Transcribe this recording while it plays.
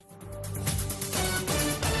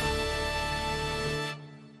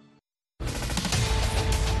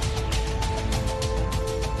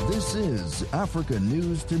This is Africa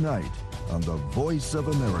News Tonight on the Voice of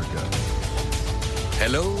America.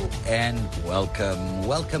 Hello and welcome.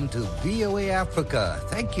 Welcome to VOA Africa.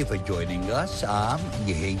 Thank you for joining us. I'm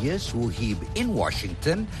Yeheyes Wuhib in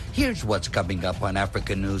Washington. Here's what's coming up on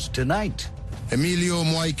Africa News Tonight.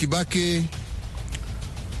 Mwai Kibaki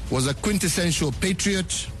was a quintessential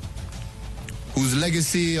patriot whose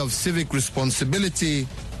legacy of civic responsibility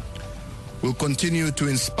will continue to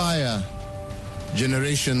inspire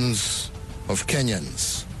generations of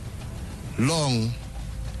Kenyans long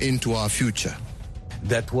into our future.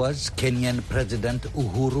 That was Kenyan President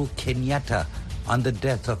Uhuru Kenyatta on the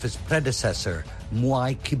death of his predecessor,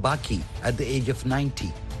 Mwai Kibaki, at the age of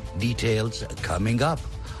 90. Details coming up.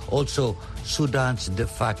 Also, Sudan's de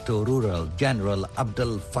facto ruler General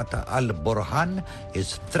Abdel Fattah al-Burhan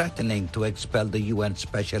is threatening to expel the UN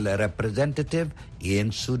Special Representative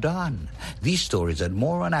in Sudan. These stories and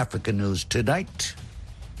more on Africa News Tonight.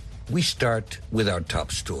 We start with our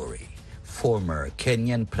top story. Former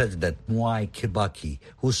Kenyan President Mwai Kibaki,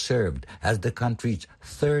 who served as the country's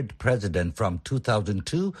third president from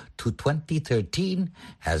 2002 to 2013,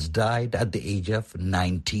 has died at the age of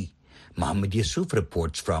 90. Mohammed Yusuf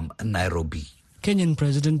reports from Nairobi. Kenyan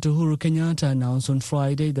President Uhuru Kenyatta announced on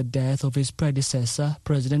Friday the death of his predecessor,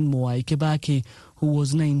 President Mwai Kibaki, who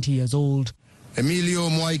was 90 years old.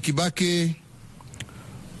 Mwai Kibaki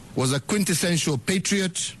was a quintessential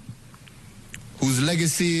patriot whose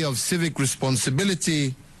legacy of civic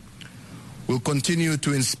responsibility will continue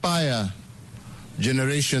to inspire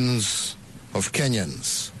generations of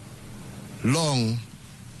Kenyans long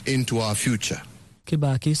into our future.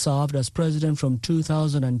 Kibaki served as president from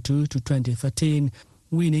 2002 to 2013,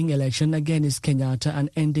 winning election against Kenyatta and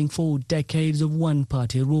ending 4 decades of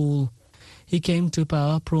one-party rule. He came to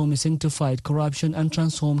power promising to fight corruption and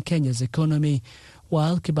transform Kenya's economy.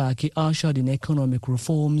 While Kibaki ushered in economic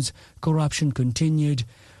reforms, corruption continued.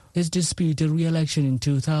 His disputed re-election in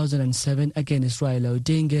 2007 against Raila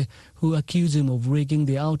Odinga, who accused him of rigging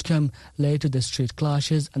the outcome, led to the street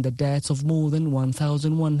clashes and the deaths of more than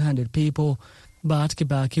 1,100 people. But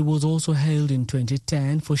Kibaki was also hailed in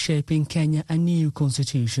 2010 for shaping Kenya a new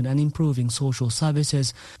constitution and improving social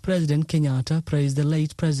services. President Kenyatta praised the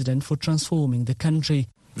late president for transforming the country.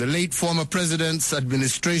 The late former president's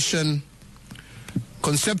administration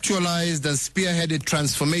conceptualized and spearheaded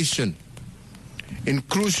transformation in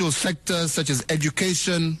crucial sectors such as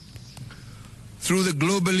education through the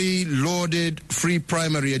globally lauded free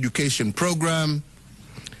primary education program,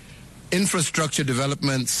 infrastructure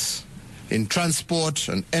developments in transport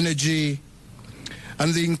and energy,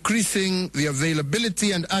 and increasing the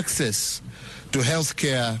availability and access to health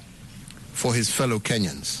care for his fellow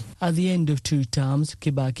Kenyans. At the end of 2 terms,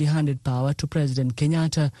 Kibaki handed power to President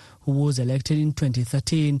Kenyatta, who was elected in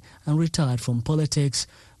 2013 and retired from politics.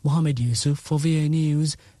 Mohammed Yusuf for VOA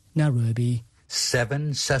News, Nairobi.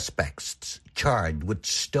 7 suspects charged with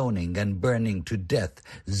stoning and burning to death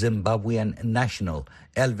Zimbabwean national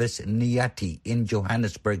Elvis Nyathi in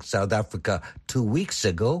Johannesburg, South Africa 2 weeks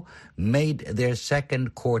ago made their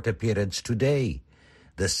second court appearance today.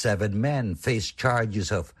 The 7 men face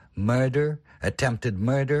charges of murder, attempted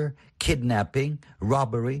murder, kidnapping,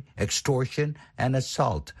 robbery, extortion, and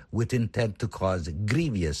assault with intent to cause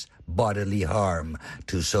grievous bodily harm.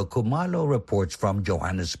 Tuso Kumalo reports from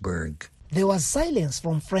Johannesburg. There was silence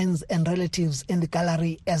from friends and relatives in the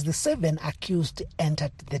gallery as the 7 accused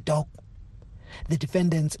entered the dock. The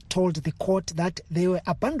defendants told the court that they were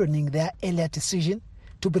abandoning their earlier decision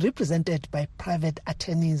to be represented by private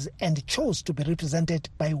attorneys and chose to be represented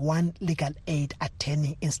by one legal aid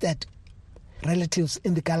attorney instead. Relatives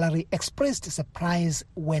in the gallery expressed surprise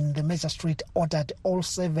when the magistrate ordered all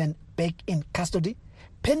 7 back in custody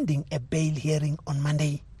pending a bail hearing on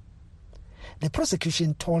Monday. The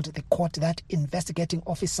prosecution told the court that investigating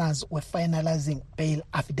officers were finalizing bail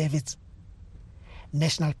affidavits.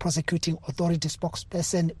 National Prosecuting Authority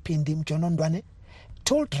spokesperson Pindi Mjonondwane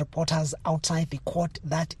told reporters outside the court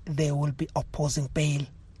that they will be opposing bail.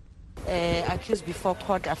 Accused before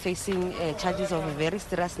court are facing charges of a very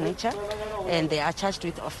serious nature, and they are charged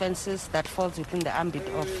with offences that falls within the ambit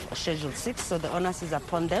of Schedule 6, so the onus is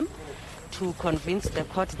upon them to convince the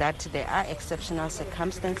court that there are exceptional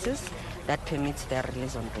circumstances that permits their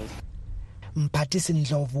release on bail. Mpatisi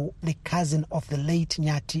Ndlovu, the cousin of the late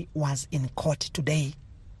Nyathi, was in court today.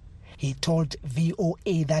 He told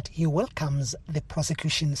VOA that he welcomes the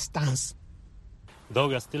prosecution's stance. Though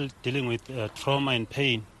we are still dealing with trauma and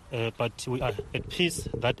pain, but we are at peace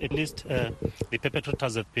that at least the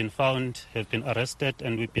perpetrators have been found, have been arrested,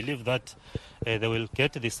 and we believe that they will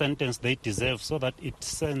get the sentence they deserve, so that it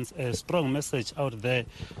sends a strong message out there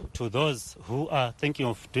to those who are thinking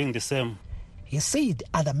of doing the same. He said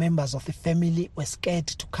other members of the family were scared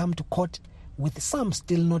to come to court, with some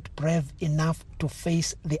still not brave enough to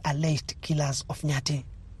face the alleged killers of Nyathi.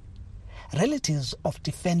 Relatives of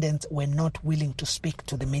defendants were not willing to speak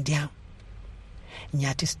to the media.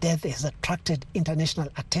 Nyathi's death has attracted international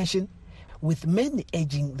attention, with many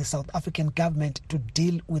urging the South African government to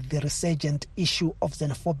deal with the resurgent issue of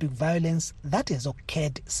xenophobic violence that has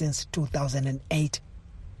occurred since 2008.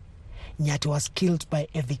 Nyathi was killed by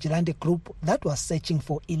a vigilante group that was searching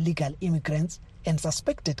for illegal immigrants and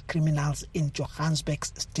suspected criminals in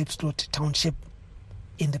Johannesburg's Stipsloot township.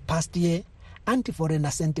 In the past year,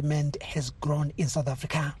 anti-foreigner sentiment has grown in South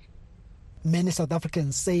Africa. Many South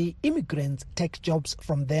Africans say immigrants take jobs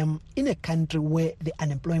from them in a country where the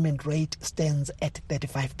unemployment rate stands at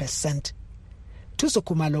 35%. Tuso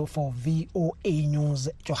Kumalo for VOA News,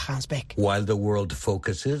 Johannesburg. While the world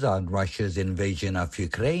focuses on Russia's invasion of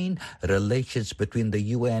Ukraine, relations between the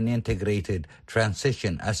UN Integrated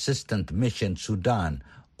Transition Assistance Mission Sudan,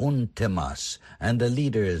 UNTEMAS, and the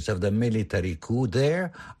leaders of the military coup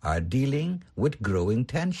there are dealing with growing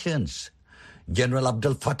tensions. General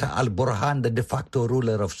Abdel Fattah al-Burhan, the de facto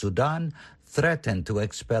ruler of Sudan, threatened to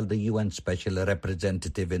expel the UN Special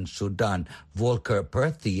Representative in Sudan, Volker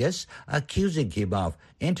Perthes, accusing him of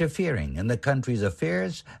interfering in the country's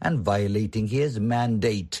affairs and violating his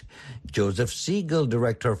mandate. Joseph Siegel,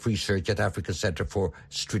 Director of Research at Africa Center for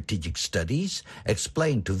Strategic Studies,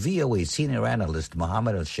 explained to VOA senior analyst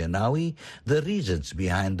Mohammed al-Shenawi the reasons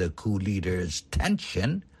behind the coup leader's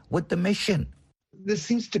tension with the mission. This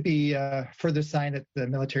seems to be a further sign that the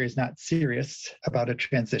military is not serious about a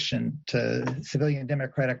transition to civilian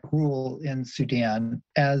democratic rule in Sudan,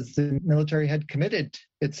 as the military had committed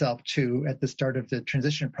itself to at the start of the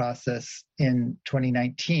transition process in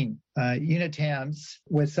 2019. UNITAMS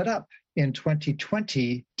was set up in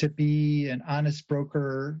 2020 to be an honest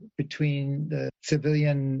broker between the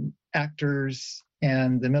civilian actors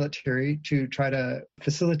and the military to try to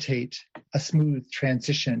facilitate a smooth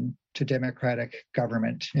transition to democratic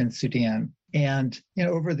government in Sudan. And,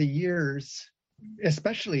 over the years,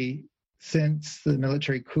 especially since the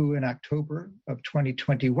military coup in October of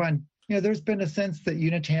 2021, there's been a sense that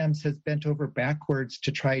UNITAMS has bent over backwards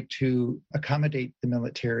to try to accommodate the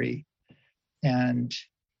military. And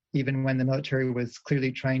even when the military was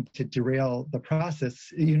clearly trying to derail the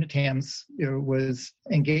process, UNITAMS was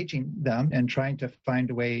engaging them and trying to find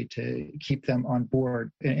a way to keep them on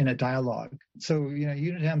board in a dialogue. So,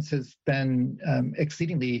 UNITAMS has been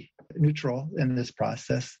exceedingly neutral in this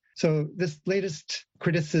process. So this latest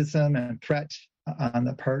criticism and threat on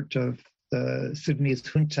the part of the Sudanese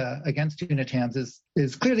junta against UNITAMS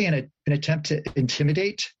is clearly an attempt to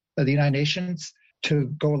intimidate the United Nations to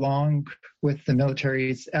go along with the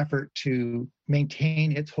military's effort to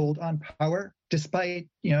maintain its hold on power, despite,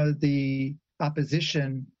 the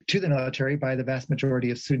opposition to the military by the vast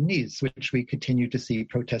majority of Sudanese, which we continue to see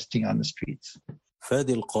protesting on the streets.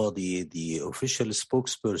 Fadi al-Qadi, the official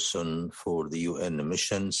spokesperson for the UN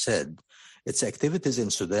mission, said its activities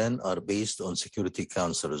in Sudan are based on Security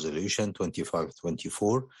Council Resolution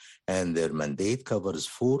 2524, and their mandate covers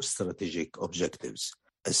 4 strategic objectives: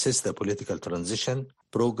 assist the political transition,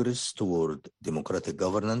 progress toward democratic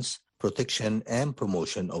governance, protection and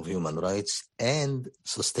promotion of human rights, and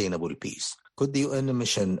sustainable peace. Could the UN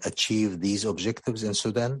mission achieve these objectives in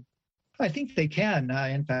Sudan? I think they can.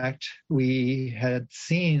 In fact, we had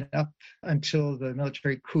seen up until the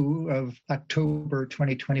military coup of October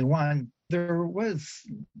 2021, there was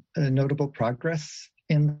a notable progress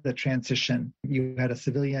in the transition. You had a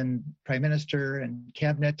civilian prime minister and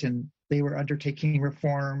cabinet, and they were undertaking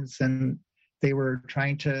reforms, and they were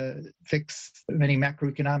trying to fix many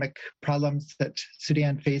macroeconomic problems that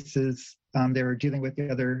Sudan faces. They were dealing with the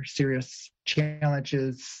other serious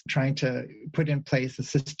challenges, trying to put in place a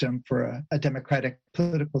system for a democratic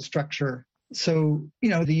political structure. So,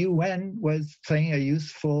 the UN was playing a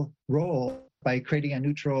useful role by creating a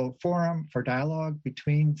neutral forum for dialogue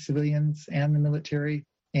between civilians and the military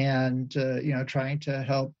and, trying to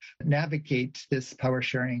help navigate this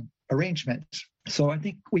power-sharing arrangement. So I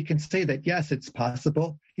think we can say that, yes, it's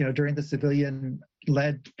possible. During the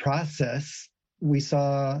civilian-led process, we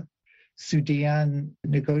saw Sudan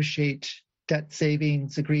negotiate debt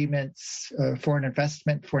savings agreements, foreign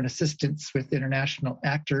investment, foreign assistance with international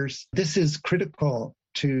actors. This is critical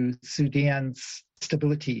to Sudan's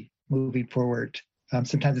stability moving forward.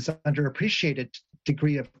 Sometimes it's underappreciated,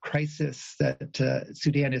 degree of crisis that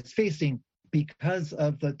Sudan is facing because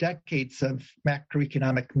of the decades of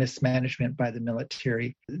macroeconomic mismanagement by the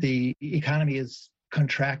military. The economy is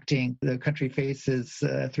contracting. The country faces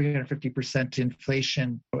 350%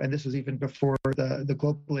 inflation, and this was even before the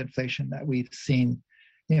global inflation that we've seen.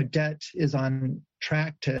 Debt is on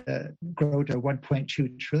track to grow to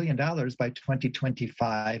 $1.2 trillion by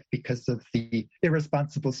 2025 because of the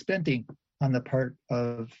irresponsible spending on the part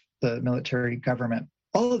of the military government.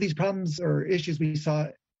 All of these problems or issues we saw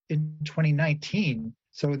in 2019.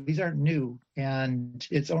 So these aren't new, and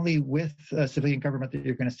it's only with a civilian government that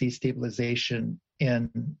you're going to see stabilization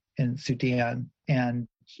in Sudan. And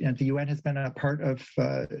the UN has been a part of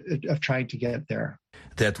trying to get there.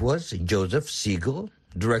 That was Joseph Siegel,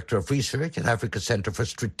 Director of Research at Africa Center for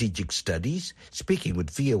Strategic Studies, speaking with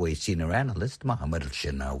VOA senior analyst Mohammed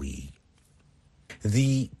Al-Shanawi.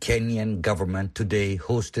 The Kenyan government today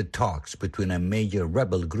hosted talks between a major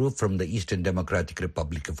rebel group from the Eastern Democratic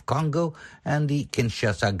Republic of Congo and the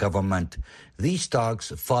Kinshasa government. These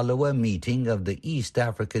talks follow a meeting of the East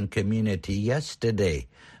African community yesterday.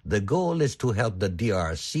 The goal is to help the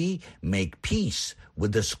DRC make peace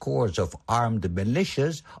with the scores of armed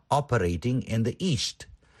militias operating in the East.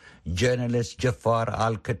 Journalist Jafar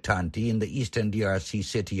Al-Katanti in the eastern DRC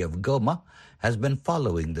city of Goma has been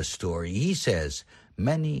following the story. He says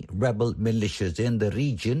many rebel militias in the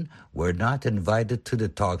region were not invited to the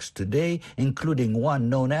talks today, including one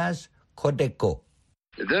known as Codeco.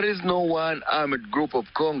 There is no one armed group of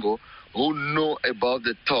Congo who know about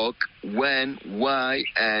the talk, when, why,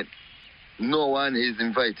 and no one is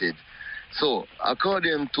invited. So,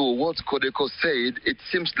 according to what Codeco said, it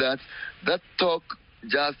seems that talk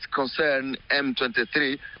just concern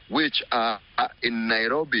M23, which are in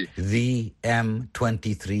Nairobi. The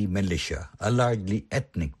M23 militia, a largely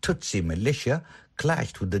ethnic Tutsi militia,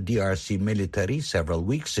 clashed with the DRC military several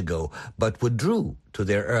weeks ago, but withdrew to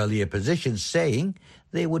their earlier positions, saying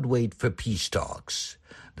they would wait for peace talks.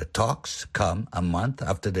 The talks come a month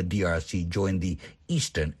after the DRC joined the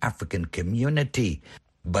Eastern African Community.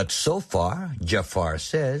 But so far, Jafar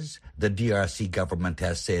says, the DRC government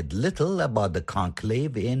has said little about the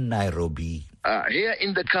conclave in Nairobi. Here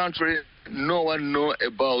in the country, no one knows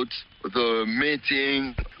about the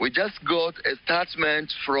meeting. We just got a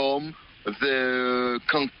statement from the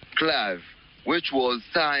conclave, which was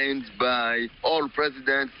signed by all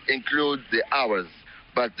presidents, including ours.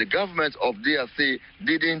 But the government of DRC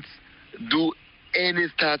didn't do any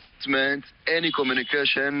statement, any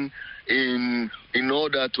communication in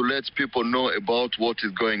order to let people know about what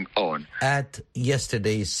is going on. At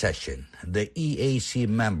yesterday's session, the EAC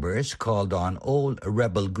members called on all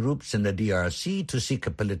rebel groups in the DRC to seek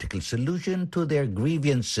a political solution to their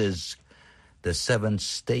grievances. The 7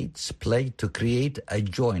 states pledged to create a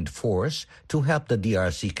joint force to help the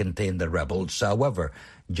DRC contain the rebels. However,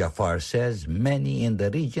 Jafar says many in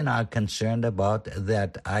the region are concerned about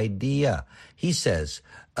that idea. He says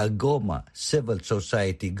a Goma civil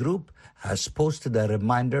society group has posted a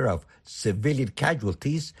reminder of civilian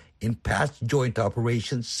casualties in past joint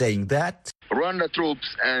operations, saying that Rwanda troops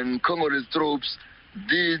and Congolese troops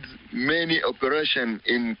did many operations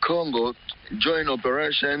in Congo, joint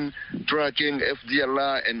operation tracking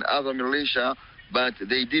FDLR and other militia, but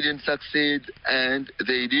they didn't succeed, and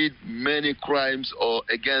they did many crimes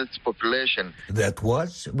against population. That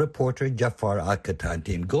was reporter Jafar Al-Katanti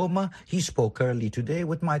in Goma. He spoke early today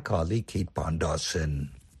with my colleague Kate Pondawson.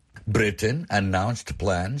 Britain announced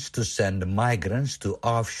plans to send migrants to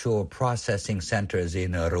offshore processing centers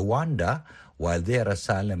in Rwanda while their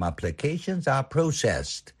asylum applications are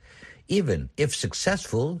processed. Even if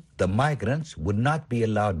successful, the migrants would not be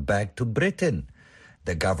allowed back to Britain.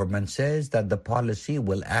 The government says that the policy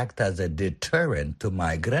will act as a deterrent to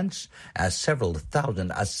migrants, as several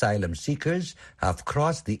thousand asylum seekers have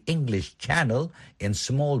crossed the English Channel in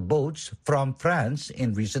small boats from France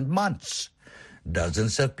in recent months.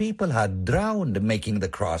 Dozens of people had drowned making the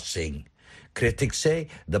crossing. Critics say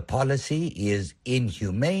the policy is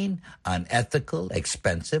inhumane, unethical,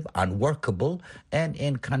 expensive, unworkable, and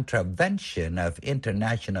in contravention of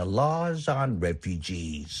international laws on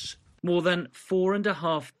refugees. More than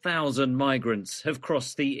 4,500 migrants have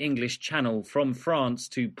crossed the English Channel from France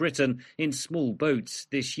to Britain in small boats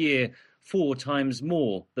this year, 4 times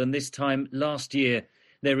more than this time last year.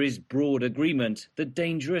 There is broad agreement that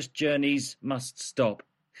dangerous journeys must stop,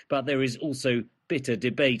 but there is also bitter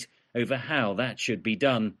debate over how that should be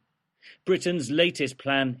done. Britain's latest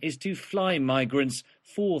plan is to fly migrants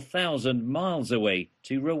 4,000 miles away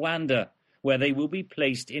to Rwanda, where they will be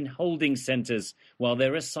placed in holding centres while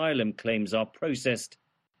their asylum claims are processed.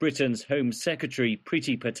 Britain's Home Secretary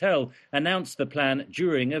Priti Patel announced the plan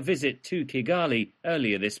during a visit to Kigali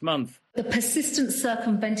earlier this month. The persistent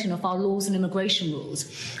circumventing of our laws and immigration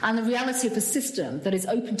rules and the reality of a system that is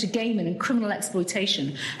open to gaming and criminal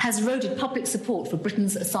exploitation has eroded public support for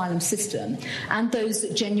Britain's asylum system and those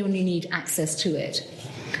that genuinely need access to it.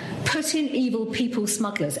 Putting evil people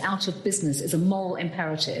smugglers out of business is a moral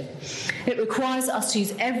imperative. It requires us to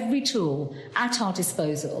use every tool at our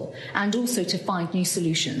disposal and also to find new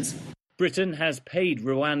solutions. Britain has paid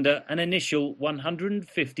Rwanda an initial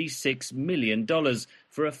 $156 million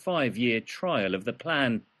for a 5-year trial of the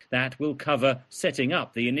plan. That will cover setting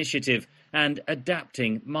up the initiative and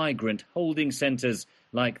adapting migrant holding centres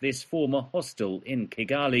like this former hostel in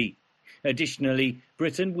Kigali. Additionally,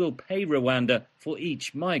 Britain will pay Rwanda for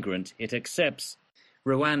each migrant it accepts.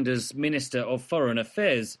 Rwanda's Minister of Foreign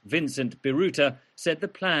Affairs, Vincent Biruta, said the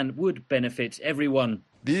plan would benefit everyone.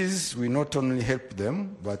 This will not only help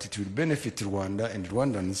them, but it will benefit Rwanda and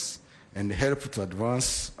Rwandans and help to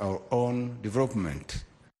advance our own development.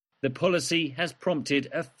 The policy has prompted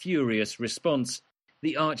a furious response.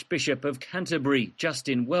 The Archbishop of Canterbury,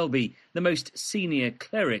 Justin Welby, the most senior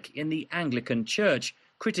cleric in the Anglican Church,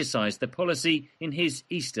 criticised the policy in his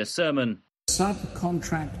Easter sermon.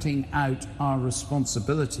 Subcontracting out our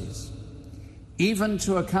responsibilities, even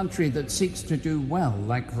to a country that seeks to do well,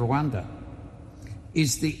 like Rwanda,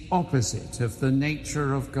 is the opposite of the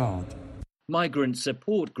nature of God. Migrant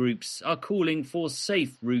support groups are calling for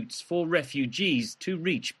safe routes for refugees to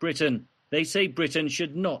reach Britain. They say Britain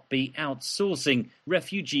should not be outsourcing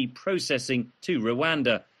refugee processing to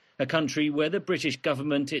Rwanda, a country where the British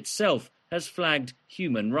government itself has flagged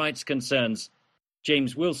human rights concerns.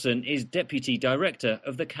 James Wilson is Deputy Director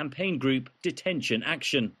of the campaign group Detention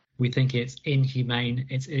Action. We think it's inhumane,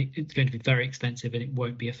 it's going to be very expensive and it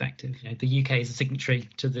won't be effective. The UK is a signatory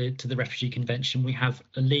to the Refugee Convention. We have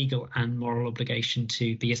a legal and moral obligation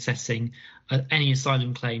to be assessing any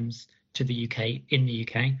asylum claims to the UK in the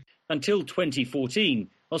UK. Until 2014,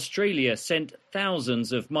 Australia sent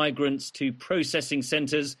thousands of migrants to processing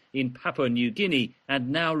centres in Papua New Guinea and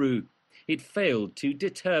Nauru. It failed to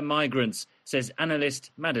deter migrants, says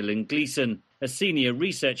analyst Madeleine Gleeson, a senior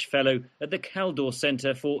research fellow at the Caldor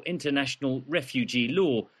Centre for International Refugee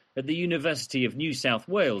Law at the University of New South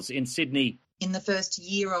Wales in Sydney. In the first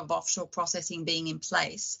year of offshore processing being in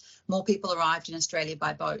place, more people arrived in Australia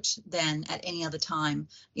by boat than at any other time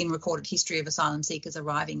in recorded history of asylum seekers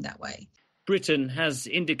arriving that way. Britain has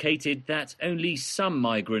indicated that only some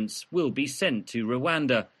migrants will be sent to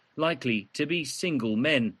Rwanda, likely to be single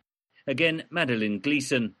men. Again, Madeleine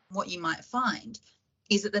Gleeson. What you might find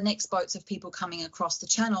is that the next boats of people coming across the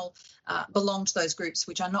channel belong to those groups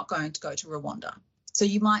which are not going to go to Rwanda. So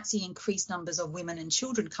you might see increased numbers of women and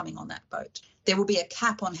children coming on that boat. There will be a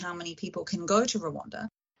cap on how many people can go to Rwanda.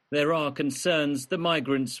 There are concerns the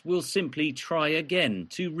migrants will simply try again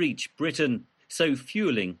to reach Britain, so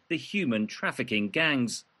fueling the human trafficking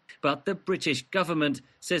gangs. But the British government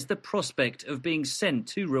says the prospect of being sent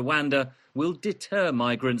to Rwanda will deter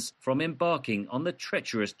migrants from embarking on the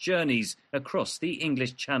treacherous journeys across the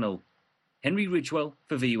English Channel. Henry Ridgewell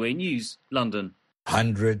for VOA News, London.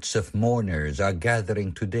 Hundreds of mourners are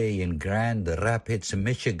gathering today in Grand Rapids,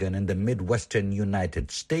 Michigan, in the Midwestern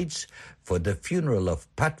United States for the funeral of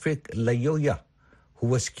Patrick Layoya, who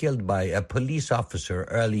was killed by a police officer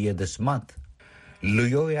earlier this month.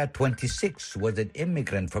 Layoya, 26, was an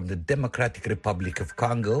immigrant from the Democratic Republic of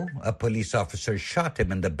Congo. A police officer shot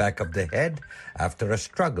him in the back of the head after a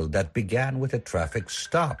struggle that began with a traffic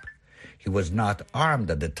stop. He was not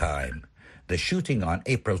armed at the time. The shooting on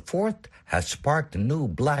April 4th has sparked new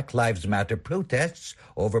Black Lives Matter protests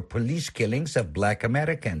over police killings of Black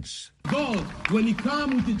Americans. God, when he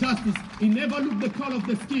comes with justice, he never looked the color of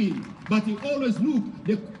the skin, but he always looked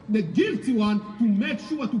the guilty one to make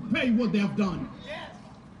sure to pay what they have done. Yes.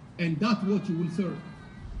 And that's what you will serve.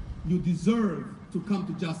 You deserve to come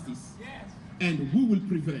to justice. Yes. And we will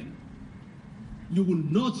prevail. You will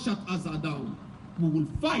not shut us down. We will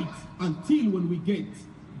fight until when we get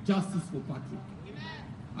justice for Patrick.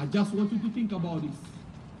 I just want you to think about this.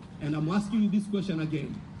 And I'm asking you this question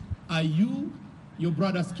again. Are you your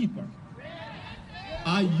brother's keeper?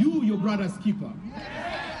 Are you your brother's keeper?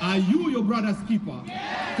 Are you your brother's keeper?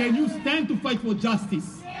 Can you stand to fight for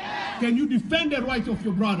justice? Can you defend the right of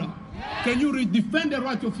your brother? Can you defend the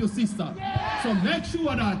right of your sister? So make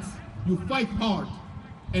sure that you fight hard.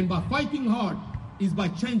 And by fighting hard is by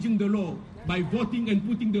changing the law, by voting and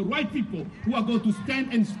putting the right people who are going to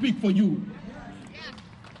stand and speak for you.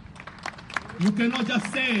 You cannot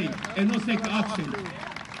just say and not take action.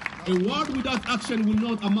 A word without action will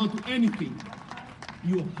not amount to anything.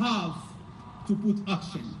 You have to put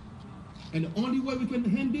action. And the only way we can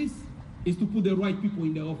end this is to put the right people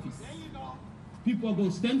in the office. People are going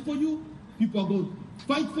to stand for you, people are going to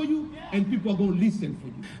fight for you, and people are going to listen for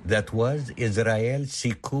you. That was Israel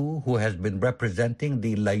Siku, who has been representing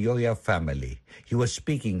the Layoya family. He was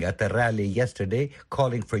speaking at a rally yesterday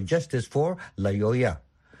calling for justice for Layoya.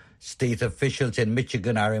 State officials in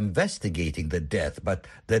Michigan are investigating the death, but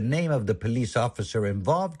the name of the police officer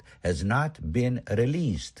involved has not been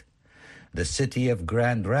released. The city of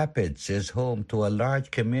Grand Rapids is home to a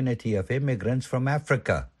large community of immigrants from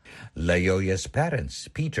Africa. Layoya's parents,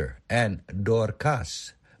 Peter and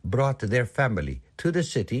Dorcas, brought their family to the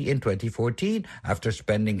city in 2014 after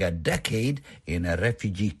spending a decade in a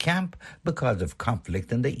refugee camp because of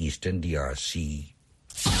conflict in the eastern DRC.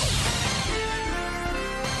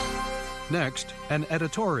 Next, an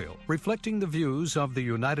editorial reflecting the views of the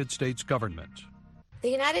United States government. The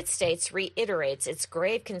United States reiterates its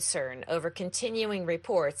grave concern over continuing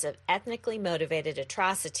reports of ethnically motivated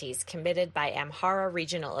atrocities committed by Amhara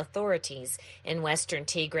regional authorities in western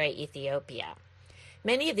Tigray, Ethiopia.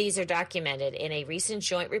 Many of these are documented in a recent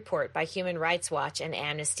joint report by Human Rights Watch and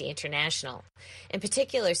Amnesty International. In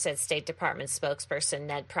particular, said State Department spokesperson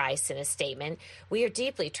Ned Price in a statement, "We are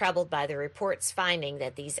deeply troubled by the report's finding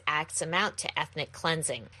that these acts amount to ethnic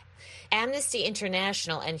cleansing." Amnesty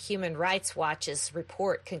International and Human Rights Watch's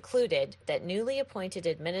report concluded that newly appointed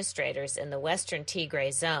administrators in the Western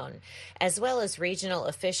Tigray zone, as well as regional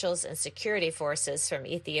officials and security forces from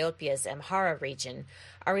Ethiopia's Amhara region,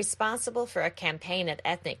 are responsible for a campaign of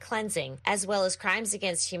ethnic cleansing, as well as crimes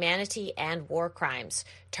against humanity and war crimes,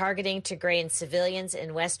 targeting Tigrayan civilians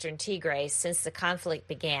in Western Tigray since the conflict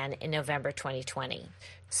began in November 2020.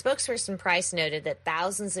 Spokesperson Price noted that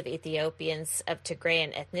thousands of Ethiopians of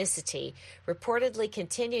Tigrayan ethnicity reportedly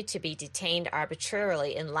continue to be detained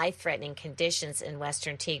arbitrarily in life-threatening conditions in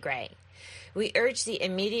Western Tigray. We urge the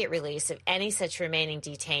immediate release of any such remaining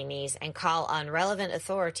detainees and call on relevant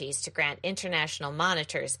authorities to grant international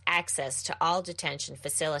monitors access to all detention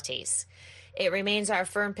facilities. It remains our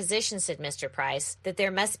firm position, said Mr. Price, that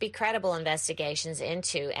there must be credible investigations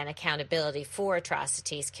into and accountability for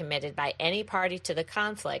atrocities committed by any party to the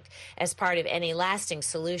conflict as part of any lasting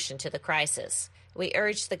solution to the crisis. We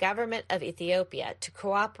urge the government of Ethiopia to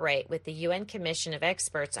cooperate with the UN Commission of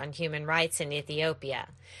Experts on Human Rights in Ethiopia.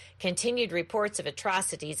 Continued reports of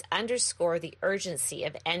atrocities underscore the urgency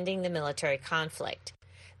of ending the military conflict.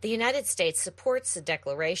 The United States supports the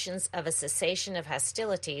declarations of a cessation of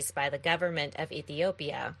hostilities by the government of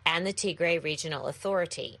Ethiopia and the Tigray Regional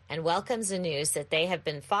Authority and welcomes the news that they have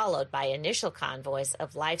been followed by initial convoys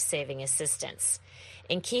of life-saving assistance.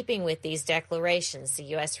 In keeping with these declarations, the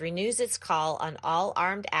U.S. renews its call on all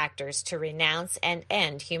armed actors to renounce and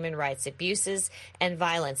end human rights abuses and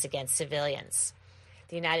violence against civilians.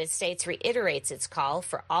 The United States reiterates its call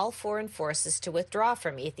for all foreign forces to withdraw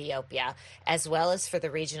from Ethiopia, as well as for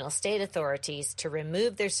the regional state authorities to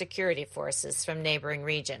remove their security forces from neighboring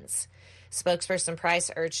regions. Spokesperson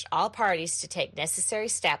Price urged all parties to take necessary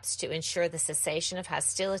steps to ensure the cessation of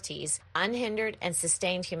hostilities, unhindered and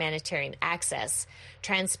sustained humanitarian access,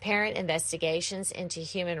 transparent investigations into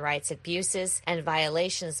human rights abuses and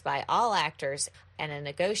violations by all actors, and a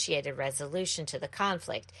negotiated resolution to the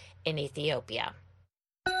conflict in Ethiopia.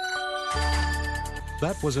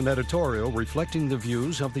 That was an editorial reflecting the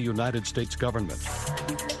views of the United States government.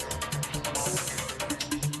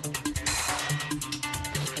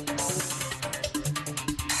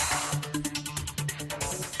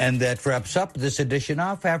 And that wraps up this edition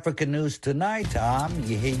of Africa News Tonight. I'm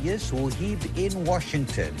Yeheyes Wahib in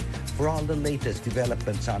Washington. For all the latest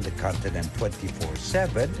developments on the continent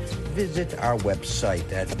 24/7, visit our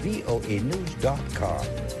website at voanews.com.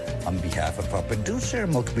 On behalf of our producer,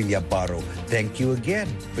 Mokbilia Baro, thank you again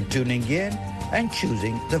for tuning in and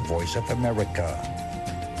choosing the Voice of America.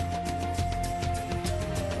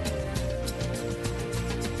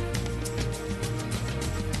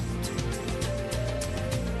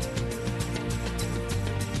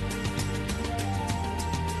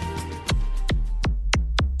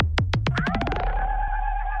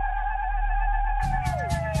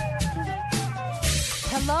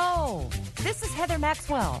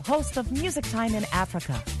 Maxwell, host of Music Time in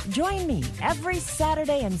Africa. Join me every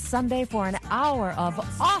Saturday and Sunday for an hour of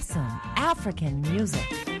awesome African music.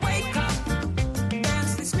 Wake up,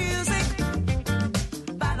 dance this music.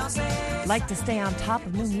 Like to stay on top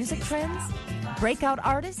of new music trends? Breakout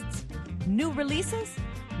artists? New releases?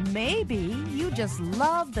 Maybe you just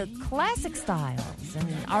love the classic styles and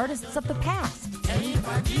artists of the past.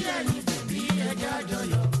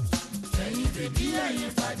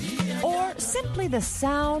 Or simply the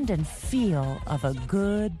sound and feel of a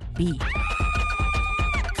good beat.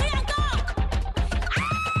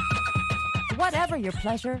 whatever your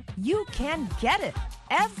pleasure, you can get it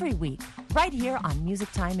every week right here on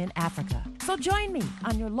Music Time in Africa. So join me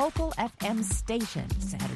on your local FM station Saturday